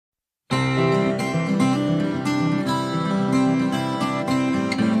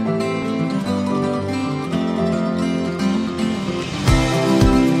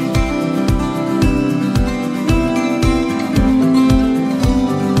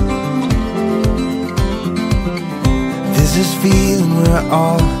we're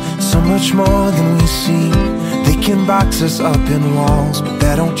all so much more than we seem. They can box us up in walls, but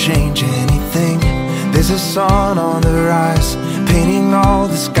that don't change anything. There's a sun on the rise, painting all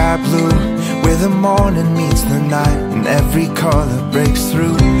the sky blue, where the morning meets the night and every color breaks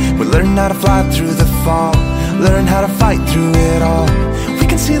through. We learn how to fly through the fall, learn how to fight through it all. We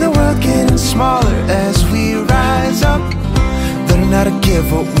can see the world getting smaller as we rise up. Learn how to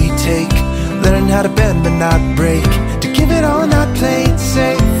give what we take, learn how to bend but not break, to give it all, not play it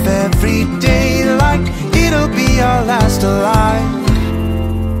safe every day like it'll be our last alive.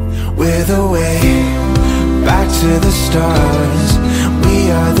 We're the way back to the stars.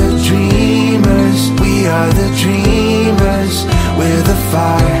 We are the dreamers, we are the dreamers. We're the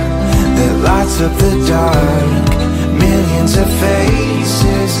fire that lights up the dark. Millions of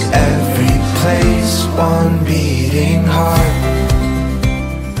faces, every place, one beating heart.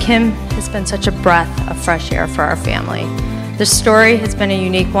 Kim has been such a breath of fresh air for our family. This story has been a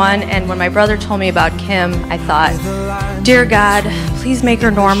unique one, and when my brother told me about Kim, I thought, dear God, please make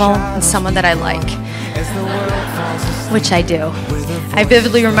her normal and someone that I like. Which I do. I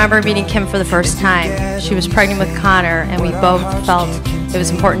vividly remember meeting Kim for the first time. She was pregnant with Connor, and we both felt it was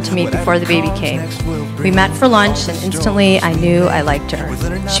important to meet before the baby came. We met for lunch, and instantly I knew I liked her.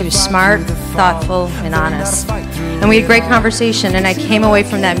 She was smart, thoughtful, and honest. And we had a great conversation, and I came away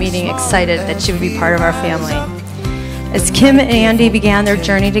from that meeting excited that she would be part of our family. As Kim and Andy began their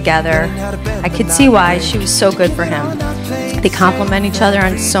journey together, I could see why she was so good for him. They complement each other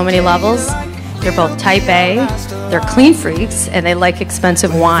on so many levels. They're both type A, they're clean freaks, and they like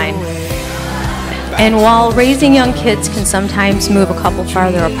expensive wine. And while raising young kids can sometimes move a couple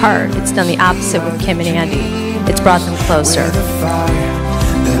farther apart, it's done the opposite with Kim and Andy. It's brought them closer.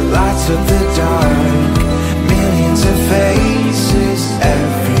 Millions of faces,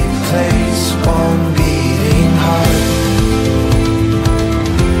 every place, one beating heart.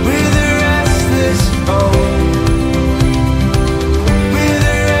 We're the restless boat. We're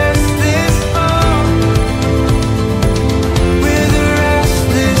the restless boat. We're the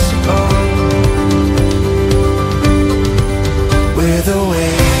restless boat. We're the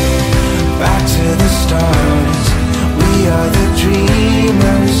way back to the stars. We are the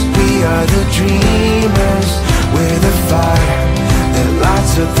dreamers, we are the dreamers. We're the fire that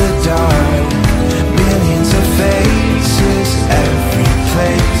lights up the